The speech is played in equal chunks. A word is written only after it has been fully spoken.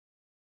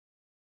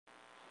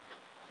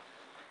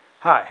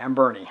Hi, I'm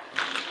Bernie,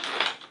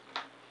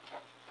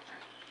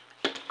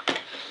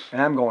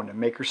 and I'm going to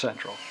Maker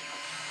Central.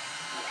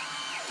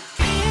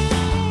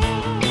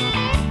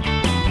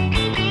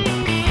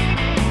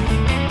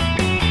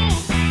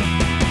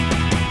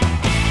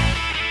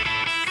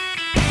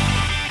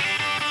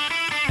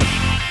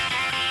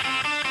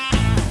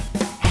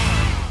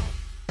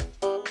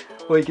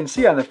 Well, you can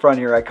see on the front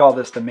here, I call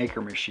this the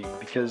Maker Machine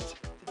because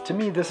to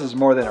me this is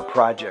more than a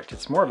project.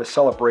 It's more of a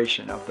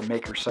celebration of the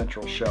Maker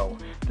Central show.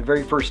 The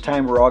very first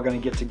time we're all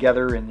going to get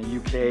together in the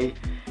UK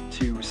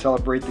to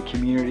celebrate the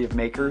community of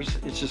makers.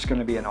 It's just going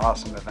to be an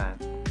awesome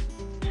event.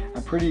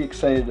 I'm pretty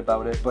excited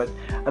about it, but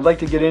I'd like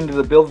to get into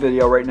the build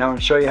video right now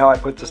and show you how I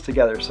put this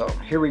together. So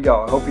here we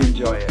go. I hope you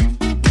enjoy it.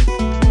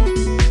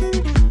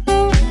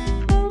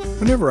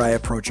 Whenever I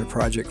approach a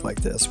project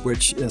like this,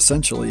 which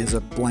essentially is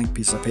a blank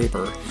piece of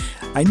paper,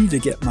 I need to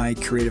get my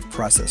creative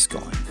process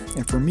going.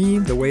 And for me,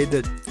 the way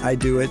that I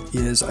do it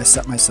is I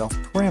set myself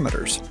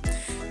parameters.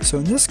 So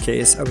in this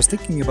case, I was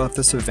thinking about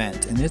this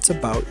event, and it's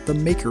about the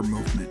maker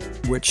movement,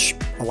 which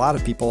a lot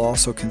of people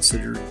also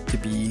consider to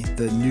be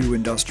the new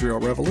industrial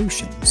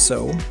revolution.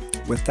 So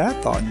with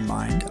that thought in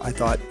mind, I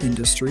thought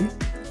industry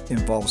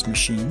involves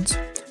machines.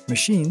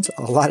 Machines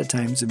a lot of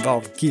times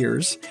involve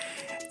gears.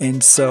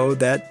 And so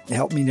that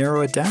helped me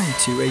narrow it down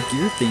to a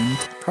gear-themed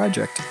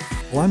project.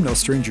 Well, I'm no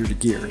stranger to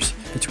gears.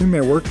 Between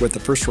my work with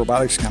the first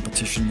robotics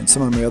competition and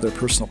some of my other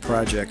personal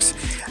projects,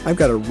 I've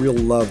got a real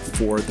love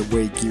for the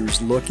way gears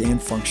look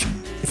and function.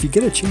 If you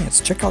get a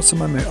chance, check out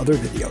some of my other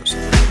videos.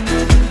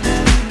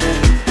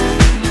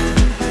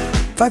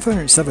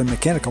 507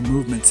 Mechanical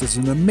Movements is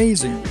an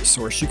amazing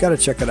resource. You got to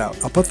check it out.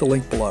 I'll put the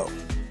link below.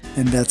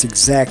 And that's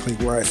exactly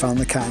where I found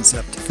the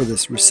concept for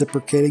this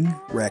reciprocating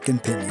rack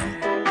and pinion.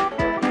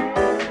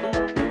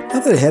 Now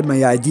that I had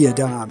my idea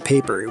down on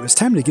paper, it was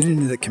time to get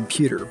into the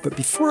computer, but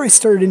before I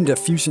started into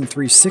Fusion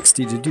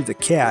 360 to do the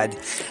CAD,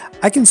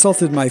 I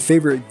consulted my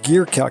favorite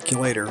gear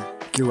calculator,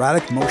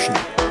 Geotic Motion.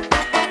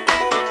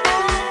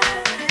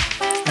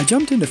 I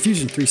jumped into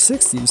Fusion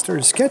 360 and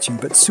started sketching,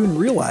 but soon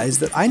realized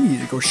that I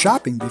needed to go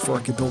shopping before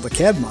I could build a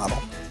CAD model.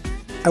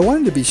 I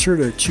wanted to be sure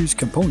to choose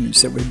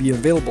components that would be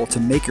available to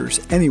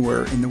makers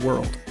anywhere in the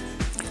world.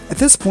 At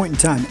this point in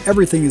time,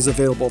 everything is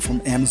available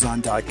from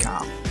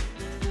Amazon.com.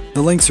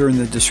 The links are in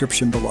the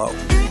description below.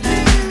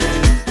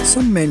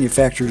 Some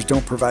manufacturers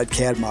don't provide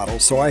CAD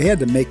models, so I had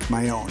to make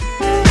my own.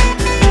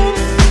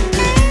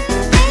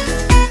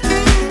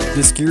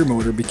 This gear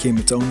motor became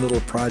its own little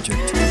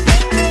project.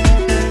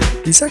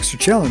 These extra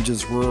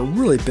challenges were a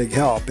really big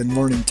help in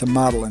learning to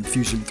model in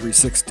Fusion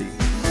 360.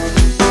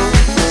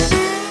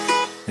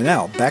 And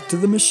now, back to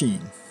the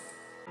machine.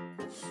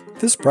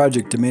 This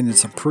project demanded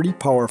some pretty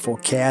powerful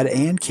CAD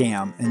and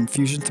CAM, and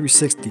Fusion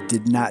 360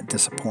 did not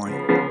disappoint.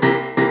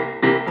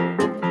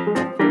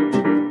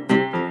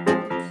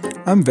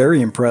 I'm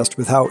very impressed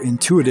with how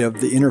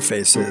intuitive the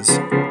interface is.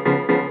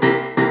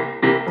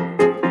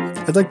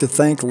 I'd like to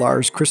thank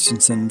Lars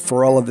Christensen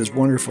for all of his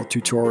wonderful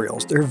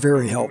tutorials. They're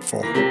very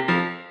helpful.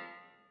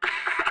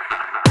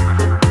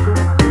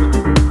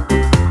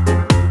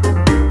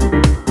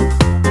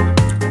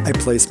 I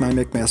placed my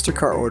McMaster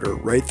car order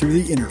right through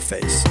the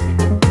interface.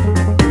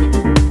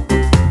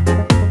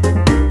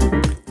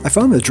 I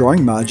found the drawing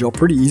module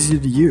pretty easy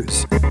to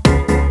use.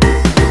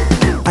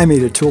 I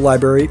made a tool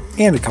library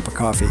and a cup of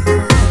coffee.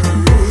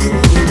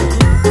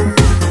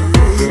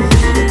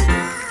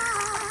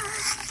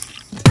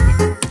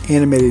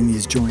 Animating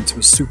these joints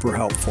was super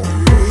helpful.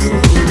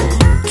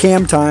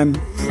 CAM time.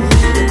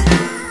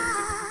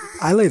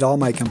 I laid all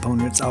my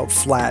components out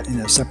flat in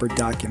a separate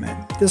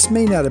document. This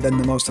may not have been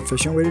the most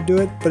efficient way to do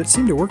it, but it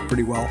seemed to work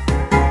pretty well.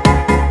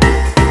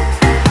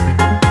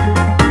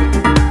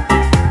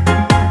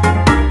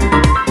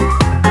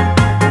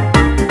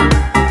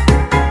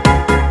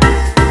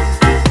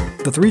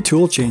 The 3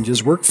 tool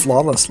changes work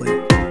flawlessly.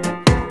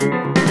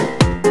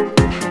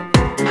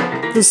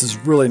 This is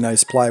really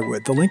nice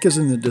plywood. The link is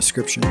in the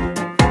description.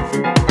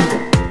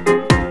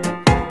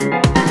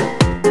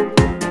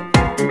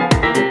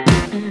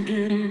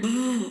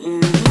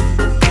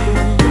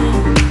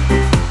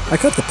 I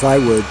cut the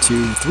plywood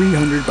to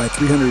 300 by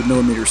 300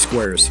 millimeter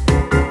squares.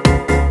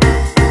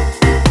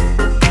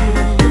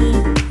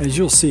 As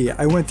you'll see,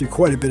 I went through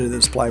quite a bit of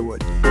this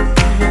plywood.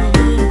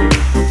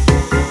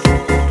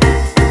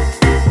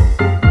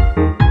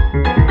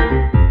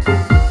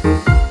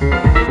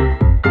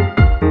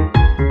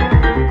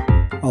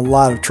 A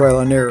lot of trial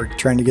and error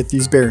trying to get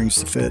these bearings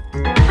to fit.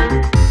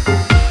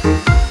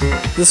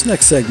 This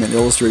next segment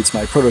illustrates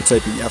my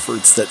prototyping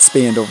efforts that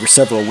spanned over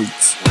several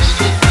weeks.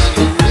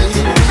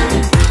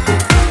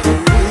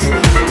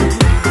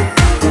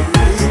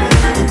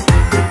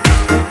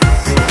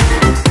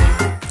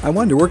 I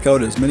wanted to work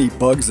out as many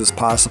bugs as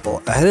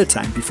possible ahead of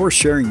time before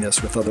sharing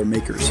this with other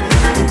makers.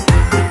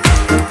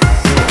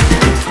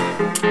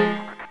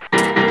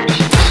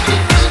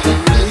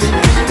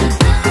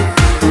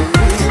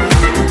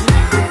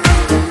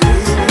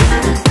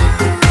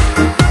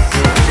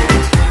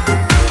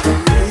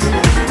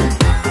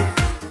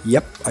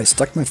 Yep, I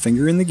stuck my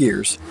finger in the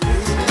gears.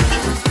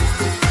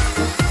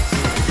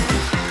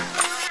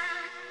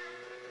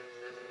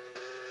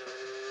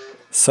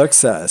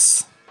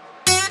 Success.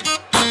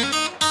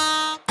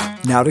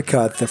 Now to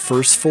cut the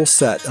first full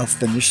set of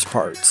finished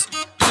parts.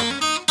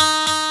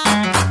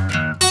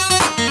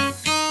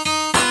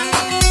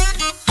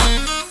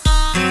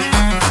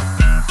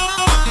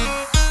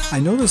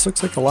 I know this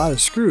looks like a lot of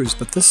screws,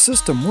 but this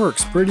system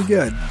works pretty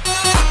good.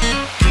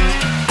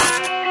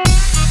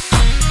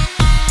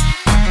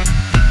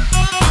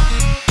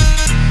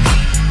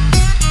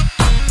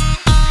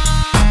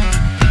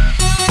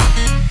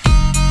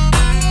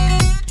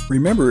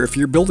 Remember, if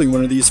you're building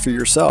one of these for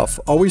yourself,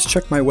 always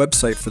check my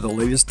website for the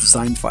latest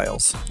design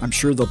files. I'm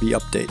sure there'll be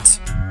updates.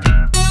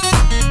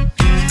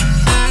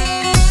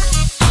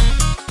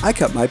 I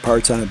cut my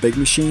parts on a big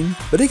machine,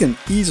 but it can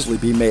easily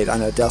be made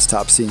on a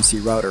desktop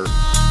CNC router.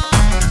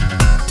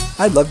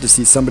 I'd love to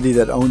see somebody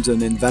that owns an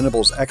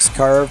Inventables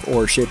X-Carve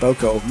or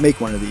Shapeoko make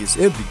one of these.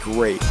 It would be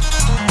great.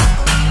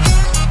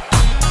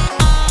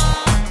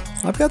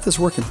 I've got this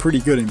working pretty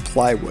good in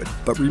plywood,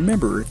 but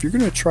remember, if you're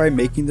going to try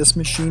making this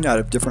machine out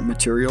of different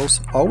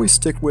materials, always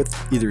stick with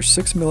either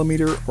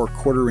 6mm or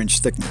 1/4 inch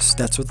thickness.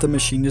 That's what the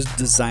machine is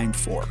designed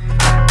for.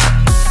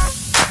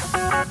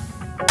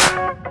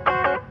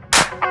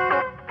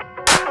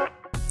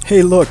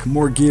 Hey look,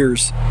 more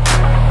gears.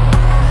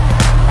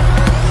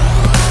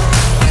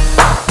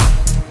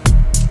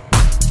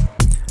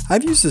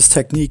 I've used this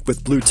technique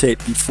with blue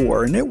tape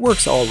before and it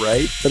works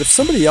alright, but if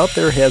somebody out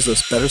there has a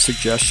better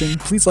suggestion,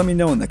 please let me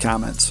know in the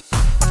comments.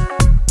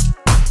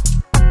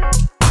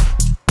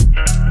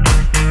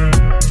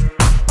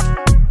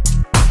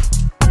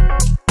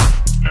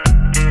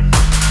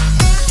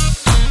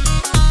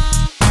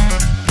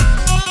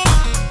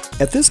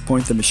 At this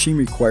point, the machine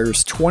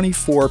requires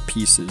 24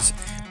 pieces,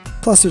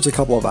 plus there's a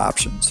couple of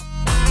options.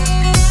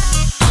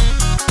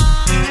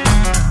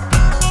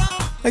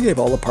 I gave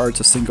all the parts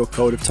a single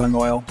coat of tung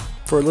oil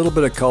for a little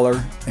bit of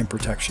color and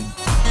protection.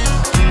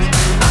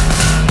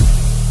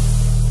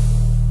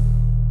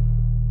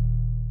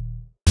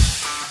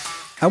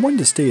 I wanted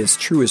to stay as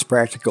true as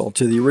practical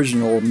to the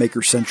original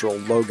Maker Central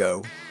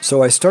logo,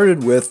 so I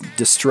started with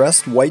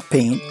distressed white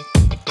paint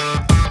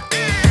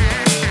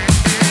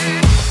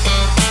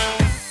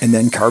and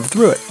then carved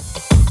through it.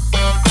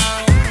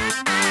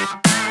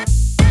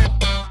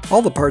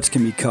 All the parts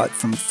can be cut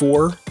from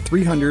 4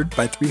 300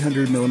 by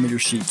 300mm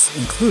sheets,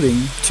 including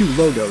 2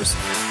 logos.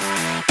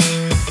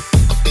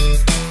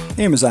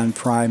 Amazon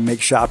Prime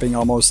makes shopping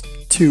almost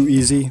too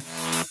easy.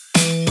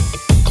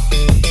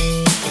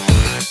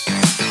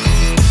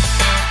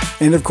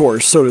 And of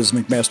course, so does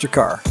McMaster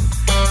Car.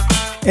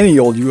 Any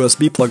old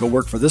USB plug will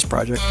work for this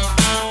project.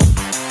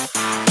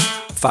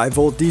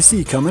 5V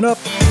DC coming up.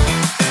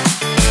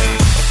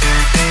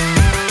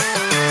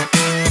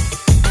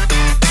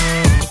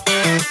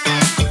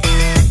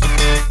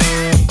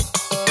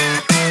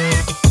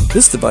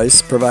 This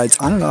device provides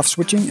on and off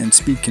switching and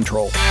speed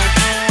control.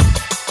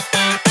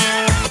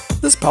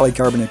 This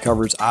polycarbonate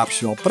cover is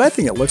optional, but I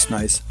think it looks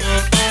nice.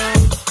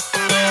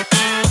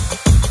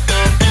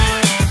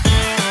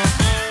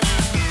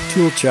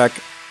 Tool check.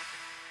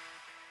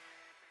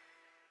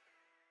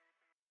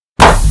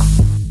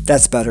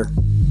 That's better.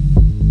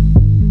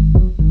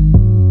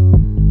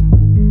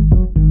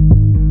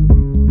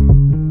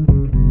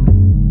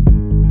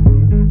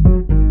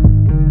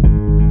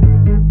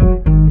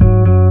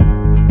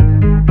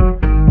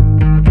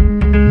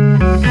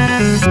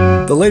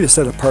 The latest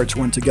set of parts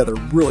went together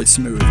really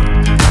smooth.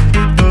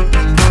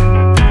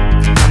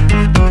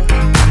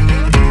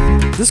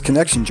 This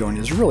connection joint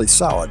is really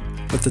solid,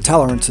 but the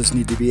tolerances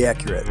need to be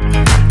accurate.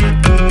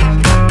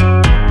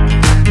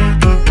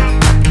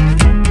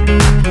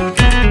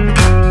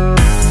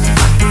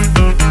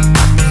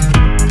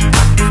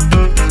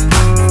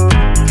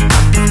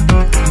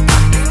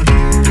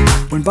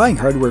 When buying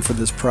hardware for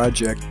this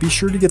project, be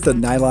sure to get the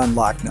nylon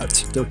lock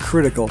nuts. They're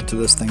critical to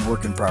this thing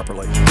working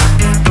properly.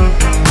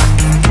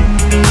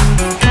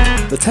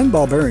 The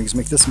 10-ball bearings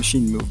make this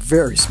machine move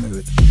very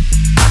smooth.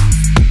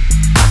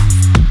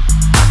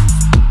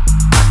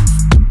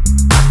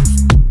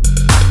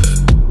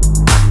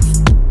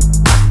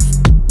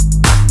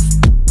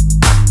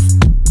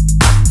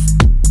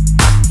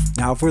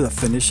 Now for the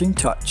finishing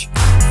touch.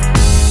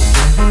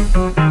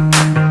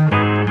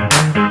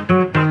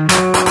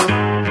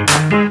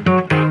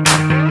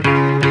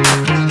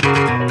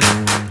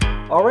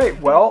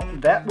 Alright, well,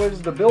 that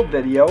was the build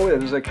video.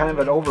 It was a kind of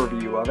an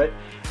overview of it.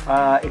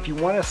 If you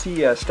want to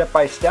see a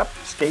step-by-step,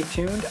 stay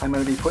tuned. I'm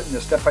going to be putting a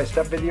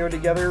step-by-step video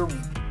together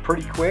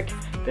pretty quick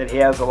that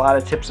has a lot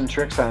of tips and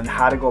tricks on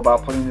how to go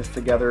about putting this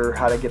together,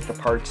 how to get the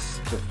parts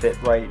to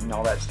fit right and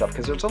all that stuff,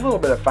 because there's a little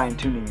bit of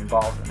fine-tuning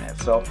involved in that.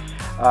 So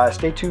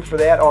stay tuned for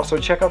that. Also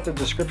check out the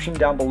description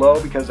down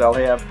below because I'll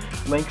have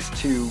links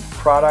to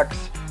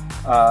products,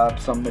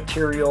 some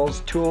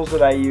materials, tools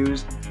that I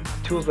use,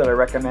 tools that I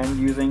recommend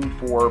using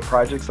for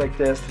projects like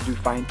this to do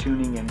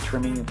fine-tuning and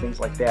trimming and things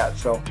like that.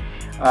 So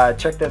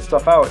check that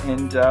stuff out,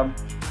 and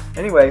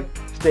anyway,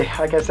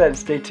 like I said,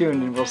 stay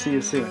tuned and we'll see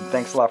you soon.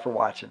 Thanks a lot for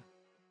watching.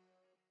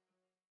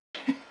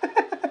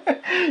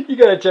 You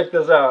gotta check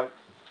this out.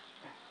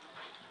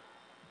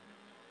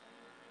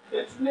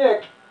 It's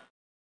Nick.